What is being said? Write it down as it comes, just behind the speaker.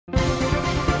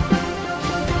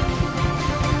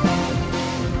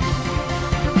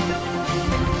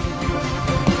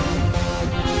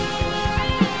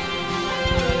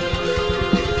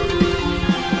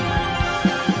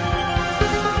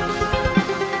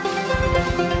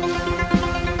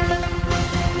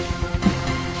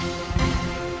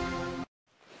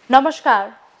नमस्कार,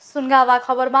 सुनगावा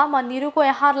खबरमा म निरुको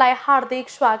यहाँलाई हार्दिक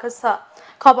स्वागत छ।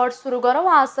 खबर सुरु गरौँ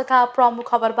आजका प्रमुख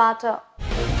खबरबाट।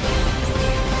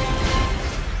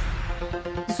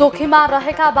 जोखिममा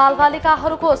रहेका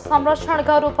बालबालिकाहरूको संरक्षण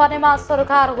गर्नुपर्नेमा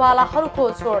सरकारवालाहरूको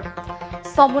जोड।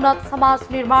 समुन्नत समाज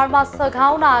निर्माणमा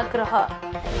सघाउन आग्रह।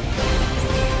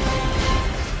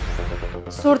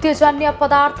 सुर्तीजन्य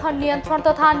पदार्थ नियन्त्रण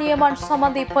तथा नियमन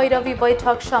सम्बन्धी पैरवी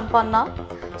बैठक सम्पन्न।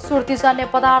 सुर्तीजन्य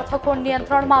पदार्थको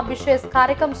नियन्त्रणमा विशेष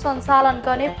कार्यक्रम सञ्चालन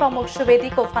गर्ने प्रमुख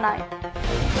सुवेदीको भनाइ।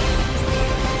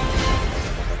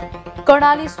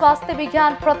 कर्णाली स्वास्थ्य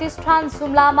विज्ञान प्रतिष्ठान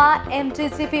जुम्लामा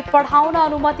एमडिजिपी पढाउन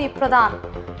अनुमति प्रदान।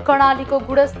 कर्णालीको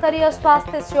गुणस्तरीय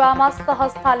स्वास्थ्य सेवामा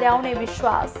सहजता ल्याउने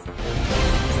विश्वास।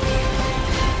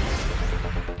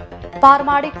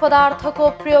 पारमाणिक पदार्थको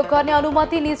प्रयोग गर्ने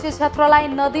अनुमति निजी क्षेत्रलाई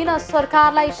नदिन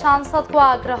सरकारलाई सांसदको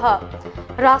आग्रह।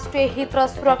 राष्ट्रिय हित र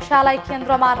सुरक्षालाई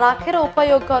केन्द्रमा राखेर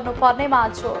उपयोग गर्नुपर्नेमा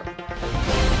जोड।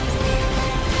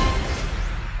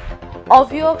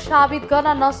 अभियोग साबित गर्न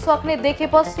नसक्ने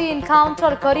देखेपछि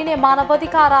इन्काउन्टर गरिने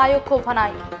मानवाधिकार आयोगको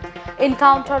भनाइ।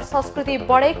 इन्काउन्टर संस्कृति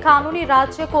बढे कानुनी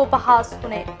राज्यको उपहास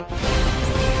हुने।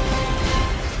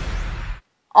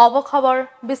 अब खबर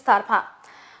विस्तारमा।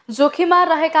 जोखिममा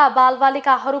रहेका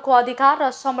बालबालिकाहरूको अधिकार र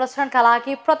संरक्षणका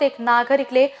लागि प्रत्येक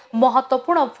नागरिकले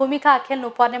महत्त्वपूर्ण भूमिका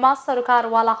खेल्नुपर्नेमा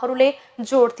सरकारवालाहरूले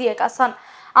जोड दिएका छन्।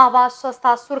 आवास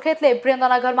संस्था सुर्खेतले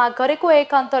वृन्दनगरमा गरेको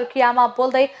एक अन्तर्क्रियामा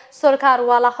बोल्दै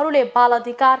सरकारवालाहरूले बाल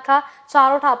अधिकारका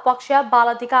चारवटा पक्ष बाल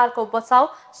अधिकारको बचाउ,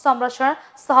 संरक्षण,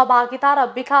 सहभागिता र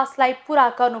विकासलाई पूरा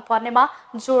गर्नुपर्नेमा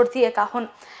जोड दिएका हुन्।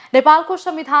 नेपालको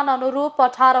संविधान अनुरूप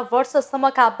 18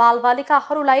 वर्षसम्मका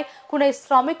बालबालिकाहरूलाई कुनै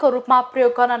श्रमिकको रूपमा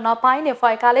प्रयोग गर्न नपाइने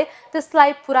भएकाले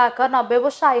त्यसलाई पूरा गर्न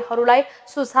व्यवसायीहरूलाई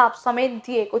सुझाव समेत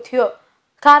दिएको थियो।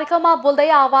 कार्यक्रममा बोल्दै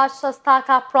आवास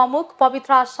संस्थाका प्रमुख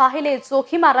पवित्रा शाहीले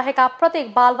जोखिममा रहेका प्रत्येक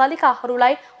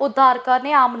बालबालिकाहरूलाई उद्धार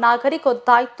गर्ने आम नागरिकको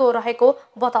दायित्व रहेको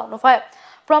बताउनुभयो।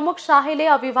 प्रमुख शाहीले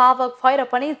अभिभावक भएर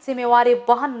पनि जिम्मेवारी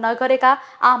वहन नगरेका,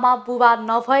 आमा बुबा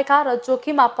नभएका र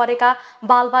जोखिममा परेका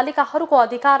बालबालिकाहरूको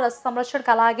अधिकार र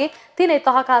संरक्षणका लागि तिनै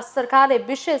तहका सरकारले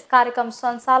विशेष कार्यक्रम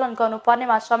सञ्चालन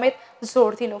गर्नुपर्नेमा समेत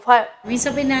जोड दिनुभयो। हामी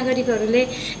सबै नागरिकहरूले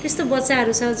त्यस्तो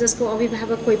बच्चाहरू छ जसको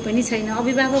अभिभावक कोही पनि छैन,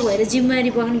 अभिभावक भएर जिम्मेवारी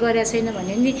वहन गरेका छैन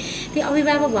भने नि ती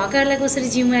अभिभावक भएकाहरूलाई कसरी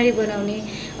जिम्मेवारी बनाउने,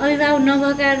 अभिभावक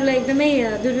नभएकाहरूलाई एकदमै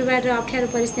दुर्व्यवहार र अप्ठ्यारो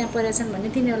परिस्थितिमा परेका छन् भने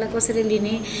तिनीहरूलाई कसरी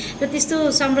लिने र त्यस्तो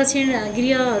संरक्षण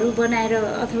गृहहरू बनाएर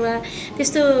अथवा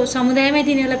त्यस्तो समुदायमै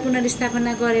तिनीहरूलाई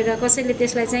पुनर्स्थापना गरेर कसैले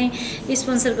त्यसलाई चाहिँ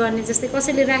स्पोन्सर गर्ने, जस्तै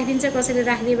कसैले राखिदिन्छ कसैले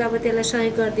राखिदिए बाबत त्यसलाई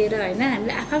सहयोग गरिदिएर होइन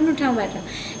हामीले आफ्नो ठाउँबाट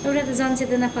एउटा त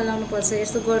जनचेतना फैलाउनु पर्छ।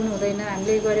 यस्तो गर्नु हुँदैन,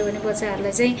 हामीले गर्यो भने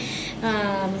बच्चाहरूलाई चाहिँ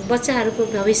बच्चाहरूको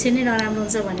भविष्य नै नराम्रो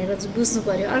हुन्छ भनेर बुझ्नु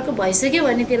पर्यो। अर्को भइसक्यो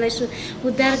भने त्यसलाई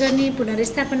उद्धार गर्ने,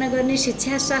 पुनर्स्थापना गर्ने,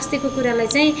 शिक्षा स्वास्थ्यको कुरालाई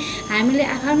चाहिँ हामीले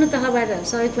आफ्नो तहबाट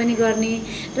सहयोग पनि गर्ने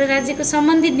र राज्यको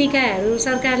सम्बन्धित निकायहरू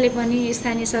सरकारले पनि,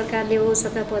 स्थानीय सरकारले होस्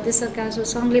अथवा प्रदेश सरकार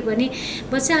होस्, सङ्घले पनि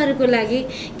बच्चाहरूको लागि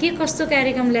के कस्तो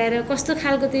कार्यक्रम ल्याएर कस्तो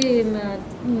खालको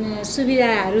त्यो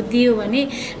सुविधाहरू दियो भने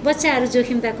बच्चाहरू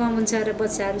जोखिमता कम हुन्छ र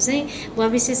बच्चाहरू चाहिँ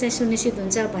भविष्य चाहिँ सुनिश्चित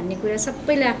हुन्छ भन्ने कुरा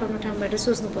सबैले आफ्नो ठाउँबाट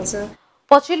सोच्नुपर्छ।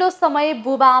 पछिल्लो समय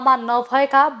बुबाआमा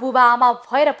नभएका, बुबाआमा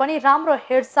भएर पनि राम्रो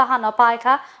हेरचाह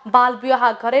नपाएका, बाल विवाह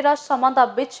गरेर सम्बन्ध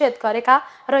विच्छेद गरेका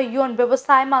र यौन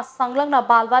व्यवसायमा संलग्न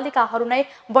बालबालिकाहरू नै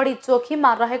बढी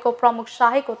जोखिममा रहेको प्रमुख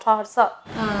शाहीको ठहर छ।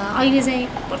 अहिले चाहिँ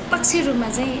प्रत्यक्ष रूपमा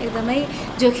चाहिँ एकदमै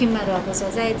जोखिममा रहेको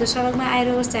छ। चाहे त्यो सडकमा आएर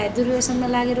होस्, चाहे दुर्व्यसनमा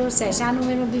लागेर होस्, चाहे सानो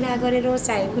उमेरमा विवाह गरेर होस्,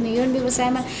 चाहे कुनै यौन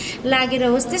व्यवसायमा लागेर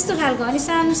होस्, त्यस्तो खालको अनि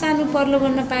सानो सानो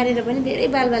प्रलोभनमा पारेर पनि धेरै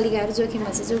बालबालिकाहरू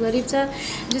जोखिममा छ। जो गरिब छ,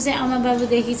 जो चाहिँ आमा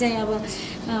बाबुदेखि चाहिँ अब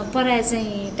पढाइ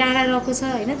चाहिँ टाढा रहेको छ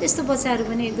होइन, त्यस्तो बच्चाहरू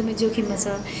पनि एकदमै जोखिममा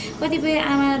छ। कतिपय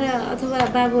आमा र अथवा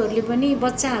बाबुहरूले पनि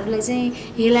बच्चाहरूलाई चाहिँ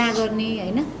हेला गर्ने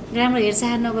होइन, राम्रो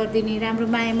हेरचाह नगरिदिने, राम्रो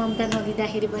माया ममता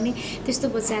नदिँदाखेरि पनि त्यस्तो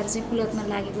बच्चाहरू चाहिँ कुलतमा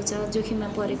लागेको छ, जोखिममा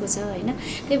परेको छ होइन।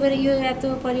 त्यही भएर यो या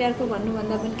त परिवारको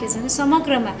भन्नुभन्दा पनि के छ भने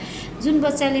समग्रमा जुन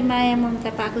बच्चाले माया ममता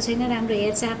पाएको छैन, राम्रो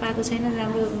हेरचाह पाएको छैन,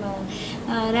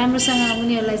 राम्रोसँग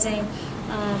उनीहरूलाई चाहिँ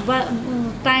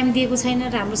टाइम दिएको छैन,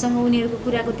 राम्रोसँग उनीहरूको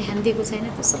कुराको ध्यान दिएको छैन,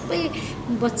 त्यो सबै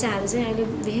बच्चाहरू चाहिँ अहिले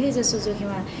धेरै जसो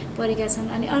जोखिममा परेका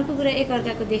छन्। अनि अर्को कुरा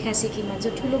एकअर्काको देखासेखीमा जो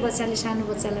ठुलो बच्चाले सानो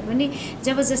बच्चालाई पनि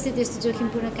जबरजस्ती त्यस्तो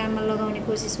जोखिमपूर्ण काममा लगाउने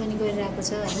कोसिस पनि गरिरहेको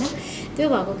छ होइन। त्यो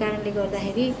भएको कारणले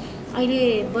गर्दाखेरि अहिले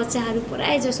बच्चाहरू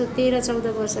प्राय जसो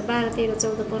 13-14 वर्ष,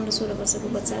 12-13-14, 15-16 वर्षको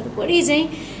बच्चाहरू बढी चाहिँ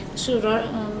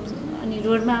अनि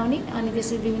रोडमा आउने अनि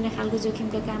त्यसरी विभिन्न खालको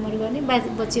जोखिमका कामहरू गर्ने,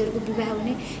 बच्चीहरूको विवाह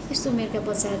हुने, यस्तो उमेरका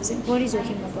बच्चाहरू चाहिँ बढी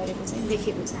जोखिममा परेको चाहिँ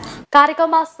देखिएको छ।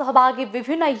 कार्यक्रममा सहभागी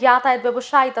विभिन्न यातायात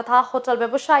व्यवसायी तथा होटल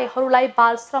व्यवसायीहरूलाई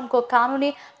बाल श्रमको कानुनी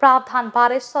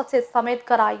प्रावधानबारे सचेत समेत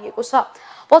गराइएको छ।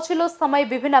 पछिल्लो समय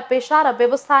विभिन्न पेशा र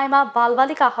व्यवसायमा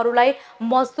बालबालिकाहरूलाई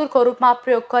मजदुरको रूपमा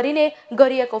प्रयोग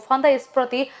गरिएको भन्दै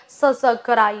यसप्रति सजग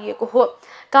गराइएको हो।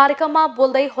 कार्यक्रममा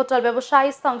बोल्दै होटल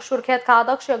व्यवसायी संघ सुर्खेतका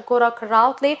अध्यक्ष गोरख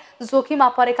राउतले जोखिममा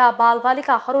परेका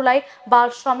बालबालिकाहरूलाई बाल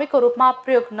श्रमिकको रूपमा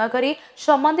प्रयोग नगरी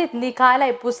सम्बन्धित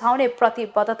निकायलाई बुझाउने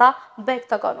प्रतिबद्धता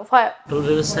व्यक्त गर्नुभयो। होटल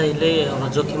व्यवसायीले अब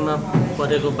जोखिममा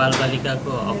परेको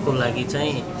बालबालिकाको हकको लागि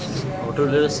चाहिँ होटल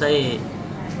व्यवसायी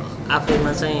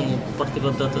आफैमा चाहिँ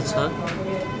प्रतिबद्धता छ।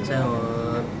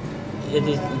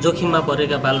 यदि जोखिममा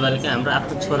परेका बालबालिका हाम्रो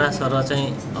आफ्नो छोराछोरा चाहिँ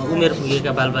उमेर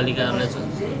पुगेका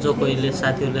बालबालिकाहरूलाई जो कोहीले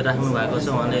साथीहरूले राख्नु भएको छ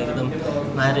उहाँले एकदम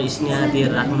माया र स्नेह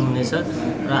दिएर राख्नुहुनेछ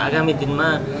र आगामी दिनमा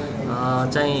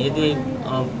चाहिँ यदि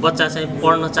बच्चा चाहिँ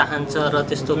पढ्न चाहन्छ र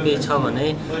त्यस्तो केही छ भने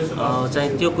चाहिँ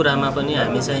त्यो कुरामा पनि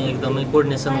हामी चाहिँ एकदमै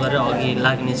कोअर्डिनेसन गरेर अघि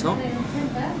लाग्नेछौँ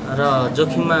र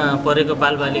जोखिममा परेको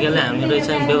बालबालिकालाई हाम्रो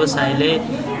चाहिँ व्यवसायले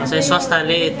चाहिँ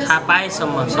संस्थाले थाहा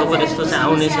पाएसम्म सबै यस्तो चाहिँ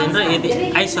आउने छैन र यदि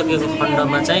आइसकेको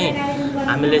खण्डमा चाहिँ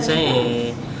हामीले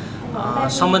चाहिँ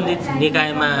सम्बन्धित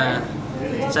निकायमा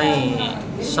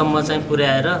सम्म चाहिँ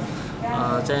पुर्याएर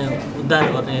चाहिँ उद्धार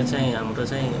गर्ने चाहिँ हाम्रो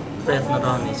चाहिँ प्रयत्न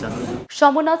रहनेछ।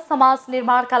 समुन्नत समाज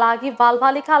निर्माणका लागि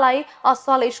बालबालिकालाई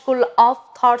असल स्कुल अफ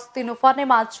थट्स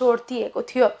दिनुपर्नेमा जोड दिएको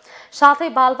थियो। साथै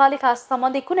बालबालिका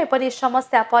सम्बन्धी कुनै पनि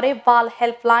समस्या परे बाल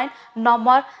हेल्पलाइन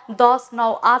नम्बर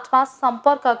 1098 मा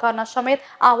सम्पर्क गर्न समेत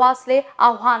आवाजले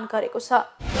आह्वान गरेको छ।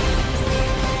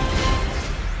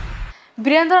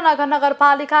 वीरेन्द्रनगर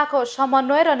नगरपालिकाको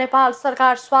समन्वय र नेपाल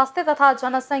सरकार स्वास्थ्य तथा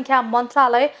जनसङ्ख्या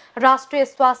मन्त्रालय राष्ट्रिय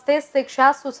स्वास्थ्य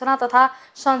शिक्षा सूचना तथा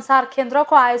संचार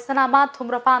केन्द्रको आयोजनामा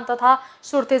धूम्रपान तथा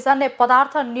सुर्तीजन्य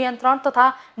पदार्थ नियन्त्रण तथा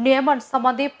नियमन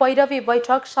सम्बन्धी पैरवी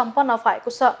बैठक सम्पन्न भएको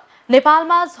छ।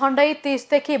 नेपालमा झण्डै 30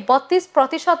 देखि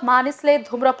 32% मानिसले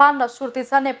धूम्रपान र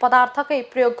सुर्तीजन्य पदार्थकै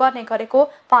प्रयोग गर्ने गरेको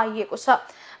पाइएको छ।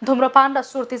 धूम्रपान र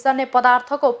सुर्तीजन्य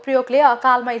पदार्थको प्रयोगले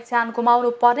अकालमै ज्यान गुमाउनु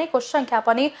पर्नेको संख्या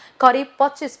पनि करिब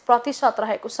 25%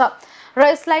 रहेको छ र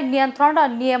यसलाई नियन्त्रण र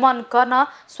नियमन गर्न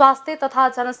स्वास्थ्य तथा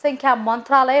जनसङ्ख्या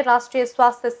मन्त्रालय राष्ट्रिय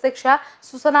स्वास्थ्य शिक्षा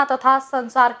सूचना तथा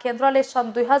संचार केन्द्रले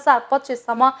सन् 2025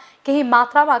 सम्म केही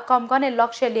मात्रामा कम गर्ने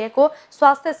लक्ष्य लिएको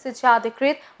स्वास्थ्य शिक्षा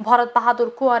अधिकृत भरत बहादुर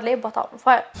कुँवरले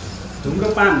बताउनुभयो।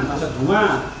 धूम्रपान अथवा धुवा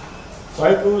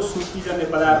भएको सुर्तीजन्य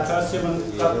पदार्थ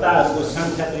सेवनकर्ताहरूको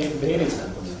संख्या चाहिँ धेरै छ।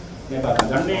 नेपालमा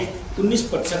झन्डै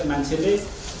 19% मान्छेले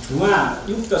धुवा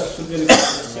युक्त सुर्तीजन्य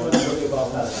पदार्थ सेवन गरेको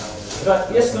अवस्था छ र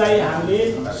यसलाई हामीले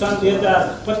सन्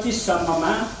 2025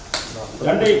 सम्ममा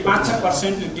झन्डै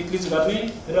 5-6% डिक्रिज गर्ने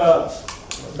र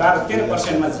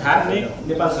 12-13% मा झार्ने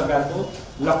नेपाल सरकारको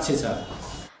लक्ष्य छ।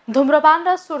 धूम्रपान र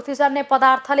सुर्तीजन्य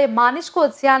पदार्थले मानिसको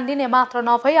ज्यान लिने मात्र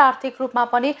नभई आर्थिक रूपमा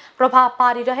पनि प्रभाव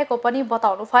पारिरहेको पनि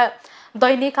बताउनुभयो।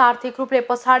 दैनिक आर्थिक रूपले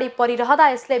पछाडि परिरहँदा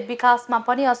यसले विकासमा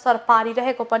पनि असर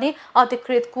पारिरहेको पनि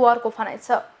अधिकृत कुँवरको भनाइ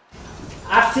छ।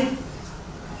 आर्थिक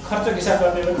खर्च हिसाब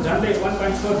गर्ने भने झन्डै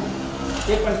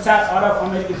 1.4 अरब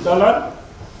अमेरिकी डलर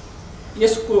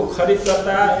यसको खरिद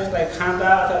गर्दा यसलाई खाँदा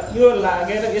अथवा यो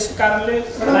लागेर यस कारणले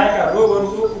लागेका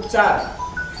रोगहरूको उपचार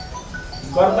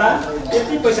गर्दा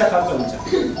यति पैसा खर्च हुन्छ।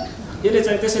 यसले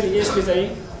चाहिँ त्यसैले यसले चाहिँ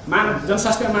मानव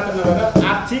जनस्वास्थ्य मात्र नभएर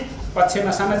आर्थिक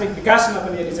पक्षमा सामाजिक विकासमा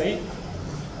पनि यसले चाहिँ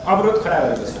अवरोध खडा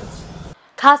गरेको छ।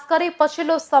 खास गरी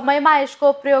पछिल्लो समयमा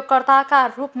यसको प्रयोगकर्ताका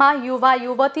रूपमा युवा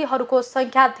युवतीहरूको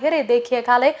संख्या धेरै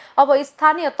देखिएकाले अब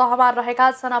स्थानीय तहमा रहेका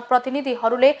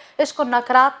जनप्रतिनिधिहरूले यसको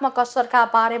नकारात्मक असरका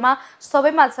बारेमा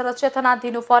सबैमा जनचेतना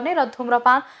दिनुपर्ने र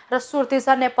धूम्रपान र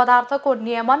सुर्तीजन्य पदार्थको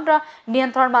नियमन र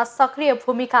नियन्त्रणमा सक्रिय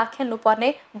भूमिका खेल्नुपर्ने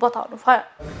बताउनुभयो।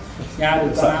 यहाँहरू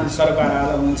तमाम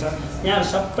सरकारहरू हुनुहुन्छ, यहाँ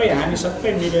हामी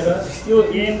सबै मिलेर यो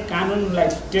ऐन कानुनलाई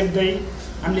टेक्दै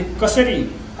हामीले कसरी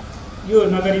यो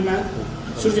नगरीमा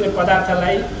सुर्तीजन्य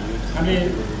पदार्थलाई हामीले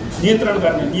नियन्त्रण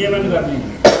गर्ने नियमन गर्ने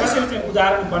कसरी चाहिँ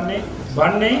उदाहरण बन्ने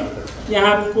भन्ने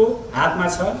यहाँहरूको हातमा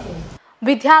छ।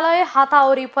 विद्यालय हाता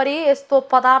वरिपरि यस्तो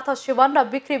पदार्थ सेवन र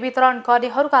बिक्री वितरण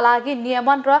गर्नेहरूका लागि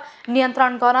नियमन र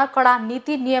नियन्त्रण गर्न कडा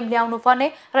नीति नियम ल्याउनु पर्ने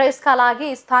र यसका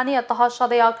लागि स्थानीय तह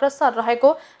सधैँ अग्रसर रहेको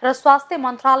र स्वास्थ्य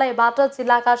मन्त्रालयबाट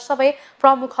जिल्लाका सबै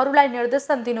प्रमुखहरूलाई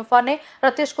निर्देशन दिनुपर्ने र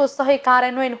त्यसको सही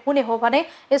कार्यान्वयन हुने हो भने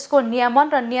यसको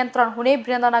नियमन र नियन्त्रण हुने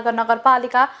वीरेन्द्रनगर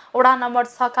नगरपालिका वडा नम्बर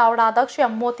 6 का वडा अध्यक्ष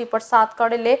मोती प्रसाद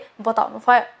कडेलले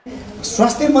बताउनुभयो।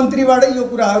 स्वास्थ्य मन्त्रीबाट यो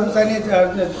कुराहरू चाहिँ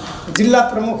जिल्ला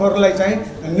प्रमुखहरूलाई चाहिँ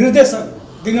निर्देशन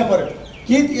दिन पर्यो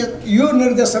कि यो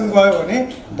निर्देशन गयो भने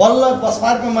बल्ल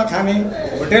बसपार्कमा खाने,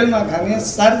 होटेलमा खाने,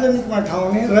 सार्वजनिकमा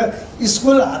ठाउने र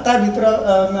स्कुल हाताभित्र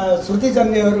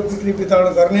सुर्तीजन्यहरू बिक्री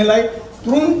वितरण गर्नेलाई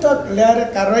तुरन्त ल्याएर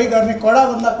कारवाही गर्ने,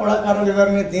 कडाभन्दा कडा कारवाही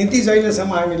गर्ने नीति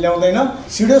जहिलेसम्म हामी ल्याउँदैनौँ।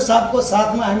 सिडिओ साहबको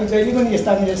साथमा हामी जहिले पनि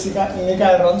स्थानीय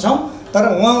निकाय रहन्छौँ तर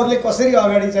उहाँहरूले कसरी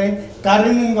अगाडि चाहिँ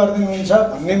कार्यान्वयन गरिदिनुहुन्छ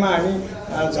भन्नेमा हामी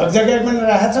झकझक्याइ पनि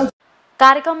राखेका छौँ।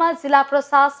 कार्यक्रममा जिल्ला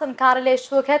प्रशासन कार्यालय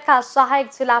सुर्खेतका सहायक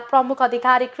जिल्ला प्रमुख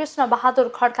अधिकारी कृष्ण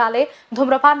बहादुर खड्काले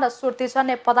धूम्रपान र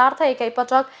सुर्तीजन्य पदार्थ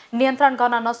एकैपटक नियन्त्रण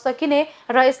गर्न नसकिने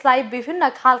र यसलाई विभिन्न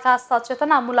खालका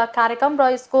सचेतनामूलक कार्यक्रम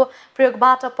र यसको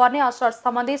प्रयोगबाट पर्ने असर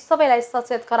सम्बन्धी सबैलाई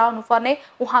सचेत गराउनु पर्ने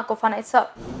उहाँको भनाइ छ।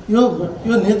 यो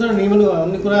नियन्त्रण नियमन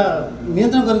भन्ने कुरा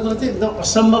नियन्त्रण गर्ने कुरा चाहिँ एकदम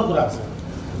असम्भव कुरा छ।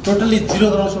 टोटल्ली जिरो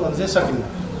गराउँछु भने चाहिँ सकिन्न,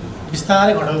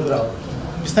 बिस्तारै घटाउने कुरा हो।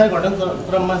 बिस्तारै घटाउने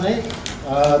क्रममा चाहिँ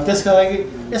त्यसका लागि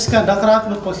यसका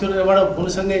नकारात्मक पक्षहरूबाट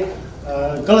हुनसक्ने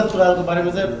गलत कुराहरूको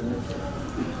बारेमा चाहिँ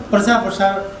प्रचार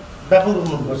प्रसार व्यापक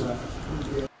रूपमा हुनुपर्छ।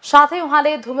 साथै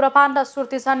उहाँले धूम्रपान र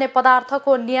सुर्तीजन्य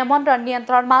पदार्थको नियमन र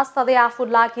नियन्त्रणमा सधैँ आफू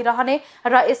लागिरहने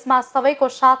र यसमा सबैको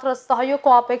साथ र सहयोगको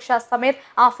अपेक्षा समेत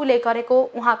आफूले गरेको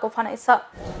उहाँको भनाइ छ।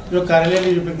 यो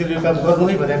कार्यालयले यो व्यक्तिले यो काम गर्नु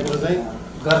है भनेको कुरो चाहिँ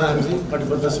गर्न हामी चाहिँ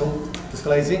कटिबद्ध छौँ। त्यसको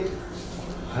लागि चाहिँ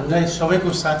हामीलाई सबैको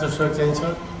साथ र सहयोग चाहिन्छ।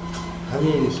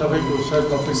 हामी सबैको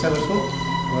सहयोगको अपेक्षा गर्छौँ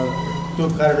र त्यो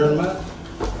कार्यान्वयनमा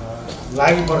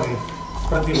लागि पर्ने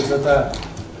प्रतिबद्धता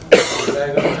जाहेर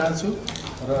गर्न चाहन्छु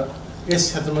र यस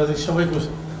क्षेत्रमा चाहिँ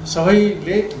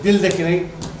सबैले दिलदेखि नै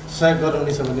सहयोग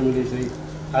गर्नुहुनेछ भन्ने मैले चाहिँ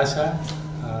आशा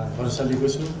भरोसा लिएको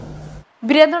छु।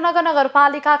 वीरेन्द्रनगर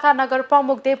नगरपालिकाका नगर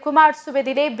प्रमुख देवकुमार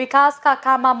सुवेदीले विकासका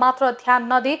काममा मात्र ध्यान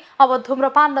नदिई अब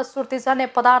धूम्रपान र सुर्तीजन्य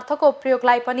पदार्थको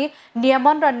प्रयोगलाई पनि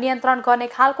नियमन र नियन्त्रण गर्ने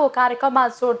खालको कार्यक्रममा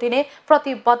जोड दिने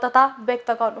प्रतिबद्धता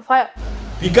व्यक्त गर्नुभयो।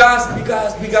 विकास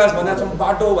विकास विकास भनेका छौँ,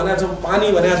 बाटो भनेका छौँ,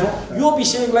 पानी भनेका छौँ, यो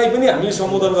विषयलाई पनि हामीले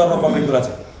सम्बोधन गर्न पर्ने कुरा छ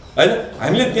हैन।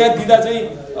 हामीले त्यहाँ दिँदा चाहिँ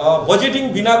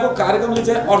बजेटिङ बिनाको कार्यक्रमले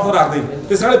चाहिँ अर्थ राख्दैन।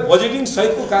 त्यसकारणले बजेटिङ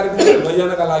सहितको कार्यक्रम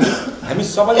लैजानका लागि हामी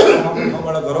सबैले आफ्नो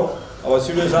ठाउँबाट गरौँ। अब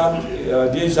सिडिओ साहब,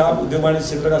 डिआई साहब, उद्योग वाणिज्य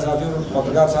क्षेत्रका साथीहरू,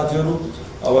 पत्रकार साथीहरू,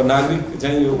 अब नागरिक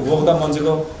चाहिँ उपभोक्ता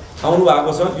मञ्चको आउनु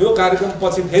भएको छ। यो कार्यक्रम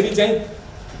पछि फेरि चाहिँ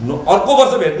अर्को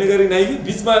वर्ष भेट्ने गरी नै कि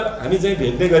बिचमा हामी चाहिँ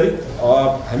भेट्ने गरी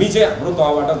हामी चाहिँ हाम्रो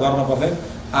तहबाट गर्नुपर्ने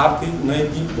आर्थिक,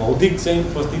 नैतिक, भौतिक चाहिँ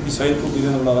उपस्थिति सहितको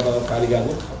वीरेन्द्रनगर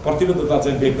नगरपालिकाको प्रतिबद्धता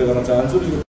चाहिँ व्यक्त गर्न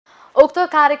चाहन्छु। उक्त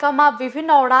कार्यक्रममा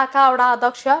विभिन्न वडाका वडा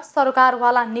अध्यक्ष,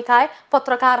 सरकारवाला निकाय,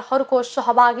 पत्रकारहरूको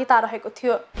सहभागिता रहेको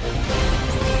थियो।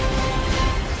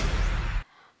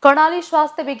 कर्णाली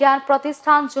स्वास्थ्य विज्ञान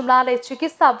प्रतिष्ठान जुम्लाले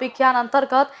चिकित्सा विज्ञान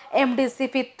अन्तर्गत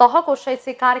एमडिसिपी तहको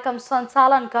शैक्षिक कार्यक्रम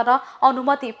सञ्चालन गर्न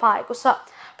अनुमति पाएको छ।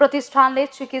 प्रतिष्ठानले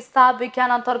चिकित्सा विज्ञान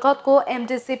अन्तर्गतको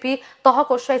एमडिसिपी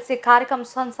तहको शैक्षिक कार्यक्रम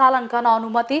सञ्चालन गर्न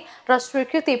अनुमति र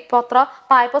स्वीकृति पत्र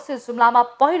पाएपछि जुम्लामा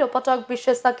पहिलो पटक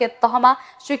विशेषज्ञ तहमा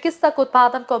चिकित्सक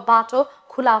उत्पादनको बाटो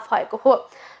खुला भएको हो।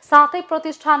 साथै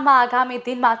प्रतिष्ठानमा आगामी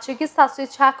दिनमा चिकित्सा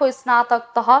शिक्षाको स्नातक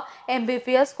तह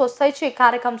एमबीबीएस को शैक्षिक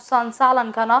कार्यक्रम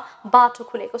सञ्चालन गर्न बाटो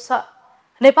खुलेको छ।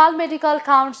 नेपाल मेडिकल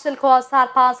काउन्सिलको असार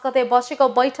 5 गते बसेको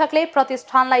बैठकले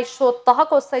प्रतिष्ठानलाई सो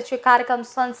तहको शैक्षिक कार्यक्रम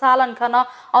सञ्चालन गर्न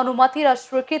अनुमति र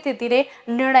स्वीकृति दिने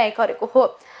निर्णय गरेको हो।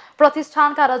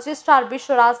 प्रतिष्ठानका रजिस्ट्रार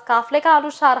विश्वराज काफ्लेका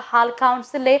अनुसार हाल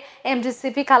काउन्सिलले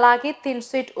एमडिसिपीका लागि 3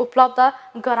 सिट उपलब्ध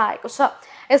गराएको छ।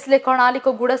 यसले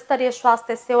कर्णालीको गुणस्तरीय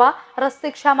स्वास्थ्य सेवा र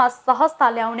शिक्षामा सहजता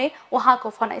ल्याउने उहाँको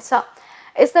भनाइ छ।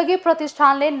 यसअघि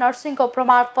प्रतिष्ठानले नर्सिङको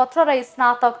प्रमाणपत्र र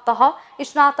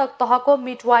स्नातक तहको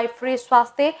मिडवाइफरी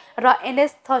स्वास्थ्य र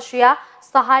एनेस्थेसिया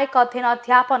सहायक अध्ययन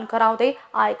अध्यापन गराउँदै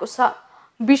आएको छ।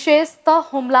 विशेषतः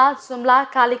हुम्ला, जुम्ला,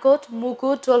 कालीकोट,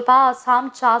 मुगु, डोल्पा, अछाम,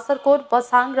 जाजरकोट,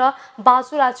 बझाङ र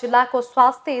बाजुरा जिल्लाको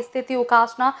स्वास्थ्य स्थिति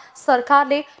उकास्न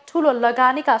सरकारले ठूलो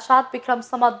लगानीका साथ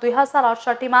विक्रमसम्म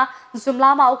 2068 मा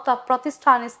जुम्लामा उक्त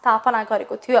प्रतिष्ठान स्थापना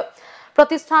गरेको थियो।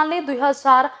 प्रतिष्ठानले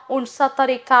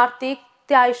 2069 कार्तिक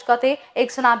 23 गते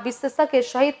एकजना विशेषज्ञ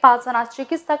सहित 5 जना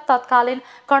चिकित्सक तत्कालीन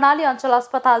कर्णाली अञ्चल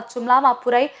अस्पताल जुम्लामा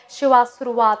पुर्याई सेवा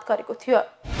सुरुवात गरेको थियो।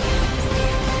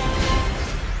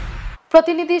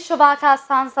 प्रतिनिधि सभाका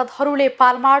सांसदहरूले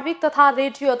पारमाणविक तथा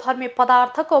रेडियोधर्मी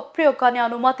पदार्थको प्रयोग गर्ने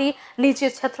अनुमति निजी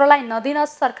क्षेत्रलाई नदिन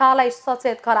सरकारलाई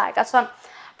सचेत गराएका छन्।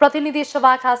 प्रतिनिधि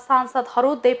सभाका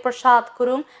सांसदहरू देवप्रसाद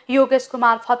गुरुङ, योगेश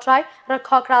कुमार भट्टराई र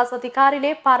खगराज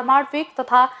अधिकारीले पारमाणविक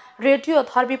तथा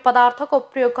रेडियोधर्मी पदार्थको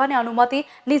प्रयोग गर्ने अनुमति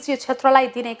निजी क्षेत्रलाई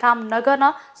दिने काम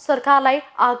नगर्न सरकारलाई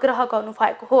आग्रह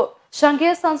गर्नुभएको हो।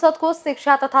 संघीय संसदको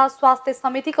शिक्षा तथा स्वास्थ्य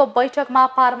समितिको बैठकमा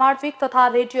पारमाणविक तथा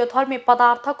रेडियोधर्मी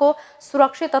पदार्थको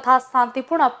सुरक्षित तथा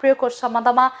शान्तिपूर्ण प्रयोगको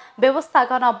सम्बन्धमा व्यवस्था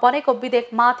गर्न बनेको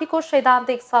विधेयकमाथिको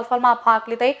सैद्धान्तिक छलफलमा भाग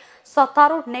लिँदै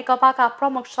सत्तारूढ नेकपाका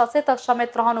प्रमुख सचेतक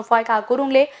समेत रहनुभएका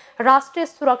गुरुङले राष्ट्रिय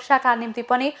सुरक्षाका निम्ति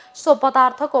पनि सो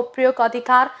पदार्थको प्रयोग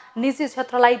अधिकार निजी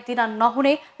क्षेत्रलाई दिन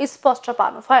नहुने स्पष्ट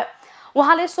पार्नुभयो।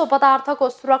 उहाँले सो पदार्थको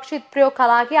सुरक्षित प्रयोगका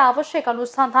लागि आवश्यक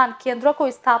अनुसन्धान केन्द्रको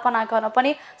स्थापना गर्न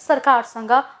पनि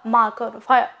सरकारसँग माग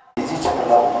गर्नुभयो।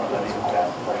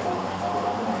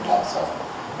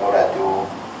 एउटा त्यो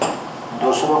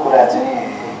दोस्रो कुरा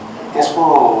चाहिँ त्यसको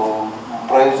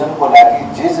प्रयोजनको लागि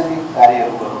जे जति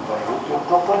कार्यहरू गर्नुपर्यो त्यो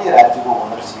टोटली राज्यको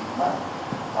ओनरसिपमा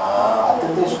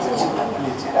अत्यन्तै सुरक्षित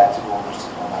ढङ्गले चाहिँ राज्यको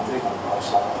ओनरसिपमा मात्रै गर्नुपर्छ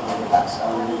भन्ने लाग्छ।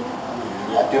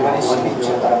 त्यो पनि सीमित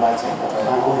क्षेत्रमा चाहिँ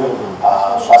तपाईँको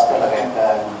स्वास्थ्य लगायतका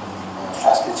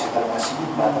स्वास्थ्य क्षेत्रमा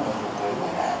सीमित मात्रामा प्रयोग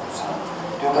भइरहेको छ,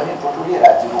 त्यो पनि टोटली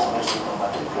राज्यको ओनरसिपमा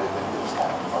मात्रै प्रयोग गर्ने व्यवस्था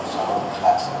हुनुपर्छ भन्ने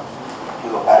लाग्छ।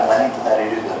 यो पारमाणिक तथा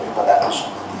रेडियोधर्मी पदार्थ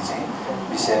सम्बन्धी चाहिँ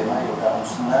विषयमा एउटा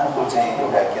अनुसन्धानको चाहिँ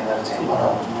एउटा केन्द्र चाहिँ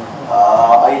भनौँ।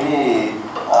 अहिले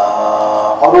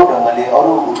अरू ढङ्गले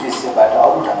अरू उद्देश्यबाट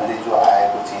अरू ढङ्गले जो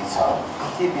आएको चाहिँ छ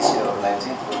ती विषयहरूलाई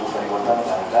चाहिँ थोरै परिवर्तन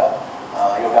गरेर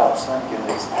एउटा अनुसन्धान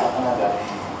केन्द्र स्थापना गर्ने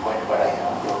पोइन्टबाट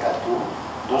हेरौँ, एउटा त्यो।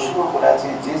 दोस्रो कुरा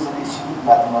चाहिँ जे जति सीमित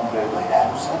मात्रामा प्रयोग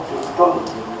भइरहेको छ त्यो टोटल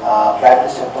प्राइभेट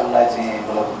सेक्टरलाई चाहिँ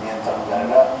मतलब नियन्त्रण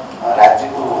गरेर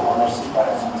राज्यको ओनरसिपबाट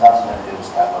सञ्चालन गर्ने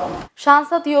व्यवस्था गरौँ।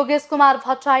 सांसद योगेश कुमार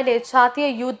भट्टराईले जातीय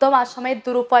युद्धमा समेत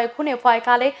दुरुपयोग हुने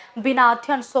भएकाले बिना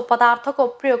अध्ययन सो पदार्थको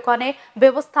प्रयोग गर्ने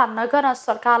व्यवस्था नगर्न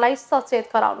सरकारलाई सचेत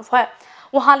गराउनुभयो।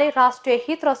 उहाँले राष्ट्रिय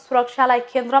हित र सुरक्षालाई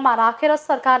केन्द्रमा राखेर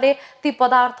सरकारले ती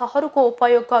पदार्थहरूको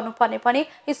उपयोग गर्नुपर्ने पनि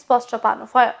स्पष्ट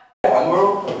पार्नुभयो। हाम्रो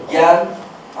ज्ञान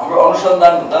हाम्रो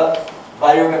अनुसन्धान हुँदा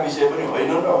बाहिरका विषय पनि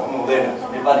होइन र हुँदैन।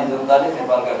 नेपाली जनताले,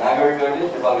 नेपालका नागरिकहरूले,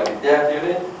 नेपालका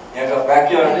विद्यार्थीहरूले, यहाँका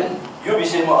व्याख्याहरूले यो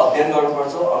विषयमा अध्ययन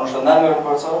गर्नुपर्छ, अनुसन्धान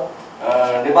गर्नुपर्छ।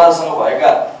 नेपालसँग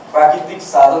भएका प्राकृतिक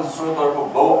साधन स्रोतहरूको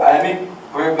बहुआयामिक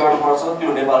प्रयोग गर्नुपर्छ।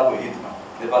 त्यो नेपालको हितमा,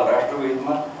 नेपाल राष्ट्रको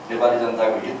हितमा, नेपाली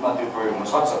जनताको हितमा त्यो प्रयोग हुन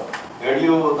सक्छ।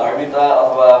 रेडियो धार्मिकता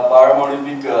अथवा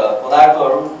पारमाणविक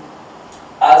पदार्थहरू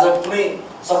आज कुनै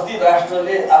शक्ति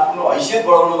राष्ट्रले आफ्नो हैसियत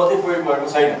बढाउन मात्रै प्रयोग गरेको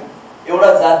छैन। एउटा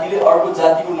जातिले अर्को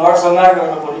जातिको नरसंहार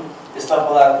गर्न पनि यस्ता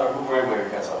पदार्थहरूको प्रयोग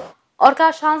गरेका छ। अर्का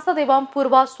सांसद एवं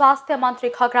पूर्व स्वास्थ्य मन्त्री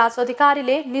खगराज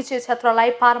अधिकारीले निजी क्षेत्रलाई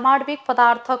पारमाणविक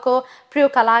पदार्थको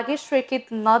प्रयोगका लागि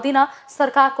स्वीकृति नदिन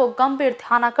सरकारको गम्भीर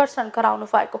ध्यानाकर्षण गराउनु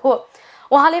भएको हो।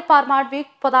 उहाँले पारमाणविक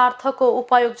पदार्थको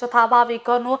उपयोग जथाभावी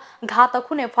गर्नु घातक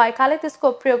हुने भएकाले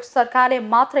त्यसको प्रयोग सरकारले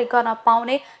मात्रै गर्न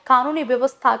पाउने कानुनी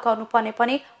व्यवस्था गर्नुपर्ने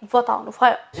पनि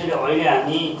बताउनुभयो। अहिले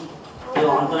हामी यो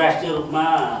अन्तर्राष्ट्रिय रूपमा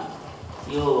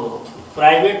यो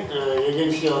प्राइभेट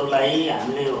एजेन्सीहरूलाई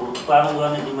हामीले उत्पादन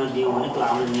गर्ने जिम्मा दियौँ भने त्यो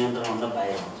हाम्रो नियन्त्रणभन्दा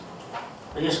बाहिर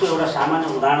हुन्छ। र यसको एउटा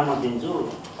सामान्य उदाहरण म दिन्छु।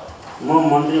 म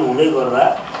मन्त्री हुँदै गर्दा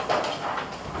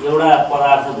एउटा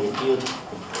पदार्थ भेटियो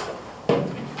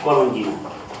कलङ्कीमा।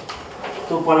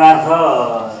 त्यो पदार्थ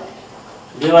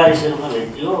बेवारिस रूपमा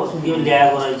भेटियो। त्यो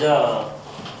ल्याएको रहेछ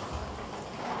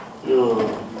यो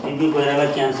बिपी कोइराला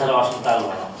क्यान्सर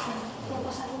अस्पतालबाट।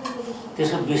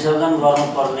 त्यसको विसर्जन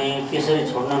गर्नुपर्ने, त्यसरी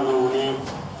छोड्न नहुने,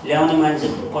 ल्याउने मान्छे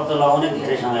पत्ता लगाउने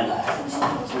धेरै समय लाग्यो।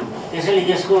 त्यसैले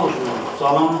यसको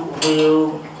चलन उपयोग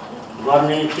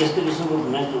गर्ने त्यस्तो किसिमको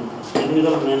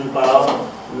टेक्निकल मेन पावर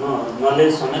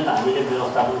नलेज समेत हामीले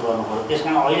व्यवस्थापन गर्नुपर्छ। त्यस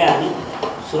कारण अहिले हामी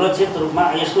सुरक्षित रूपमा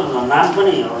यसको नाम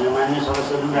पनि मान्य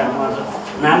सदस्यले राख्नुभएको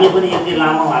छ। नामै पनि यति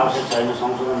लामो आवश्यक छैन,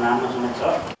 संशोधन नाममा समेत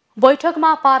छ।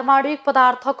 बैठकमा पारमाणविक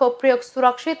पदार्थको प्रयोग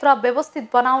सुरक्षित र व्यवस्थित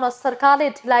बनाउन सरकारले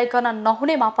ढिलाइ गर्न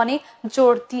नहुनेमा पनि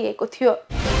जोड दिएको थियो।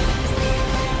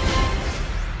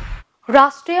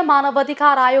 राष्ट्रिय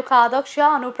मानवाधिकार आयोगका अध्यक्ष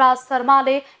अनुप्राज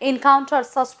शर्माले इन्काउन्टर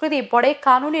संस्कृति बढे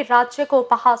कानुनी राज्यको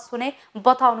उपहास हुने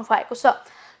बताउनु भएको छ।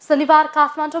 शनिबार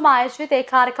काठमाडौँमा आयोजित एक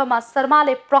कार्यक्रममा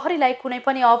शर्माले प्रहरीलाई कुनै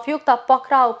पनि अभियुक्त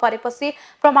पक्राउ परेपछि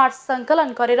प्रमाण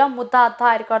सङ्कलन गरेर मुद्दा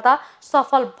दायर गर्दा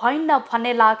सफल भइन्न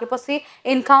भन्ने लागेपछि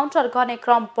इन्काउन्टर गर्ने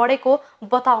क्रम बढेको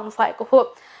बताउनु भएको हो।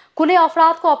 कुनै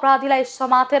अपराधको अपराधीलाई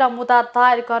समातेर मुद्दा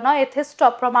दायर गर्न यथेष्ट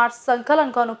प्रमाण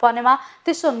सङ्कलन गर्नुपर्नेमा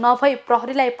त्यसो नभई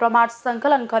प्रहरीलाई प्रमाण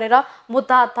सङ्कलन गरेर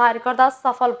मुद्दा दायर गर्दा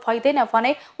सफल भइँदैन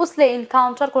भने उसले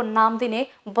इन्काउन्टरको नाम दिने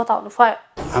बताउनु भयो।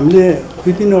 हामीले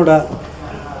दुई तीनवटा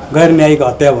गैर न्यायिक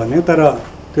हत्या भन्यो, तर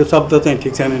त्यो शब्द चाहिँ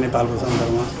ठिक छैन नेपालको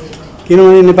सन्दर्भमा।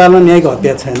 किनभने नेपालमा न्यायिक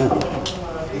हत्या छैन,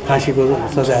 फाँसीको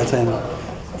सजाय छैन।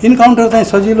 इन्काउन्टर चाहिँ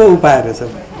सजिलो उपाय रहेछ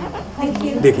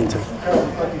देखिन्छ।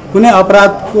 कुनै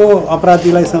अपराधको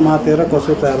अपराधीलाई समातेर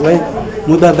कसैलाई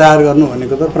मुद्दा दायर गर्नु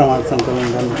भनेको त प्रमाण सङ्कलन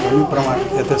गर्नुपर्ने, प्रमाण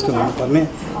यथेष्ट हुनुपर्ने।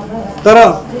 तर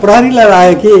प्रहरीलाई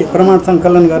लाग्यो कि प्रमाण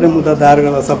सङ्कलन गरेर मुद्दा दायर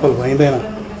गर्दा सफल भइँदैन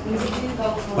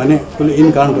भने उसले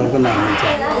इन्काउन्टरको नाम हुन्छ।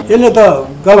 यसले त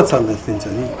गलत सन्देश दिन्छ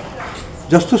नि।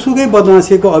 जस्तोसुकै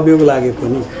बदमासीको अभियोग लागे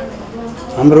पनि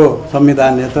हाम्रो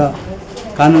संविधानले त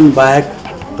कानुन बाहेक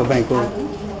तपाईँको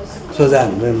सजाय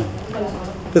हुँदैन।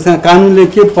 त्यसमा कानुनले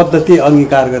के पद्धति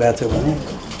अङ्गीकार गरेको छ भने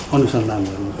अनुसन्धान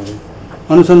गर्नु पऱ्यो,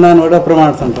 अनुसन्धानबाट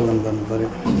प्रमाण सङ्कलन गर्नु पऱ्यो,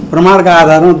 प्रमाणका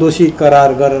आधारमा दोषी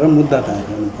करार गरेर मुद्दा दायर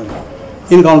गर्नु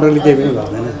पऱ्यो। इन्काउन्टरले केही पनि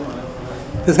गर्दैन।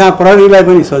 त्यस कारण प्रहरीलाई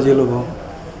पनि सजिलो भयो।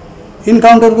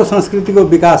 इन्काउन्टरको संस्कृतिको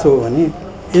विकास हो भने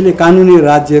यसले कानुनी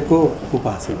राज्यको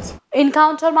उपासना छ।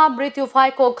 इन्काउन्टरमा मृत्यु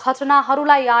भएको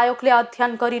घटनाहरूलाई आयोगले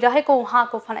अध्ययन गरिरहेको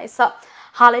उहाँको भनाइ छ।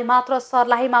 हालै मात्र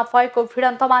सर्लाहीमा भएको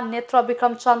भिडन्तमा नेत्र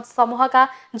विक्रम चन्द समूहका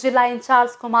जिल्ला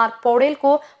इन्चार्ज कुमार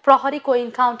पौडेलको प्रहरीको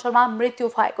इन्काउन्टरमा मृत्यु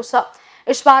भएको छ।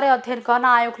 यसबारे अध्ययन गर्न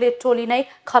आयोगले टोली नै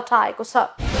खटाएको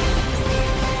छ।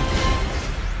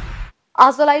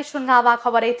 आजलाई सुनगावा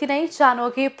खबर यति नै।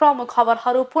 जानुअघि प्रमुख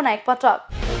खबरहरू पुनः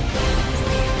एकपटक।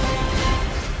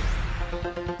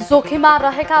 जोखिममा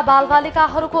रहेका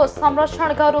बालबालिकाहरूको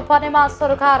संरक्षण गर्नुपर्नेमा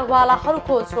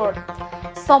सरकारवालाहरूको जोड।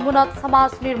 समुन्नत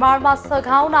समाज निर्माणमा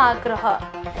सघाउन आग्रह।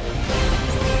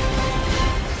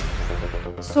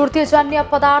 सुर्तीजन्य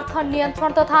पदार्थ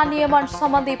नियन्त्रण तथा नियमन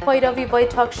सम्बन्धी पैरवी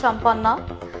बैठक सम्पन्न।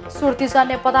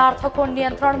 सुर्तीजन्य पदार्थको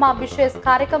नियन्त्रणमा विशेष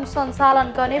कार्यक्रम सञ्चालन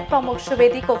गर्ने प्रमुख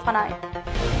सुवेदीको भनाइ।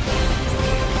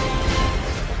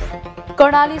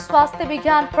 कर्णाली स्वास्थ्य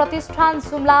विज्ञान प्रतिष्ठान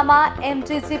जुम्लामा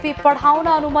एमडिजिपी पढाउन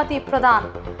अनुमति प्रदान।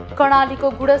 कर्णालीको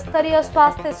गुणस्तरीय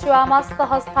स्वास्थ्य सेवामा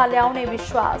सहजता ल्याउने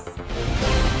विश्वास।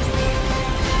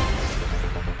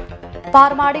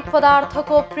 पारमाणिक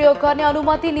पदार्थको प्रयोग गर्ने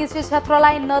अनुमति निजी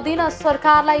क्षेत्रलाई नदिन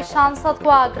सरकारलाई सांसदको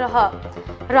आग्रह।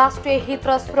 राष्ट्रिय हित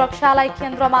र सुरक्षालाई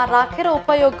केन्द्रमा राखेर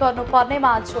उपयोग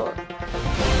गर्नुपर्नेमा जोड।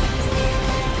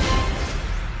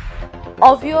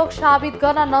 अभियोग साबित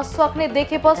गर्न नसक्ने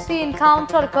देखेपछि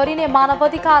इन्काउन्टर गरिने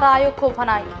मानवाधिकार आयोगको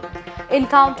भनाइ।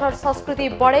 इन्काउन्टर संस्कृति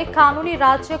बढे कानुनी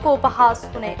राज्यको उपहास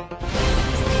हुने।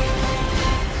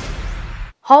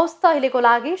 हौस् त अहिलेको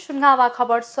लागि सुनगावा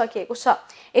खबर सकिएको छ।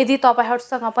 यदि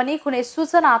तपाईहरुसँग पनि कुनै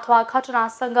सूचना अथवा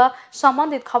घटनासँग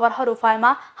सम्बन्धित खबरहरू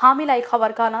भएमा हामीलाई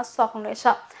खबर गर्न सक्नुहुनेछ।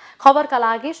 खबरका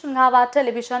लागि सुनगावा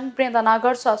टेलिभिजन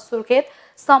वृन्दनगर 6 सुर्खेत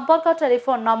सम्पर्क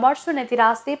टेलिफोन नम्बर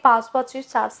 083 525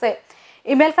 400।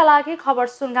 इमेलका लागि खबर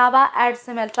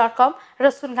sungawa@gmail.com र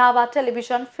सुनगावा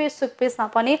टेलिभिजन फेसबुक पेजमा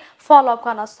पनि फलो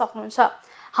गर्न सक्नुहुन्छ।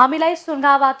 हामीलाई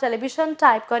सुनगावा टेलिभिजन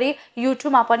टाइप गरी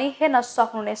युट्युबमा पनि हेर्न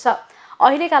सक्नुहुनेछ।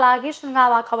 अहिलेका लागि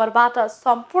सुनगावा खबरबाट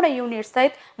सम्पूर्ण युनिट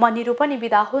सहित म निरूपनी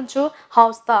बिदा हुन्छु।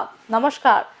 हवस् त,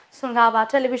 नमस्कार। सुनगावा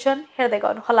टेलिभिजन हेर्दै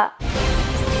गर्नुहोला।